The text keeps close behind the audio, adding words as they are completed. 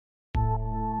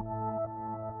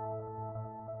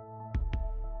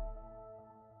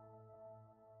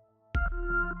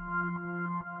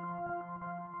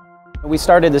We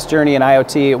started this journey in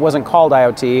IoT. It wasn't called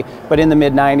IoT, but in the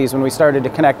mid-90s when we started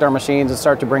to connect our machines and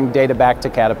start to bring data back to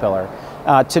Caterpillar.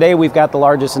 Today we've got the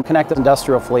largest connected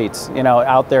industrial fleets,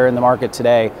 out there in the market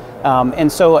today.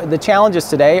 And so the challenges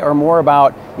today are more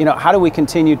about, how do we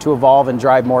continue to evolve and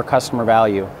drive more customer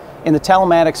value? In the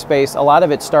telematics space, a lot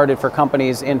of it started for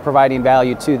companies in providing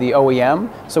value to the OEM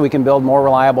so we can build more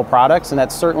reliable products, and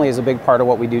that certainly is a big part of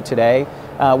what we do today.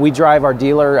 We drive our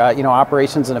dealer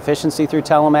operations and efficiency through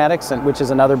telematics, which is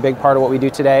another big part of what we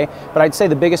do today. But I'd say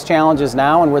the biggest challenges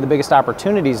now and where the biggest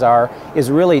opportunities are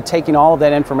is really taking all of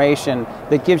that information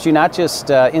that gives you not just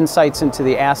insights into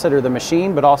the asset or the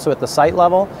machine, but also at the site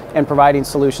level and providing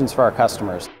solutions for our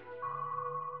customers.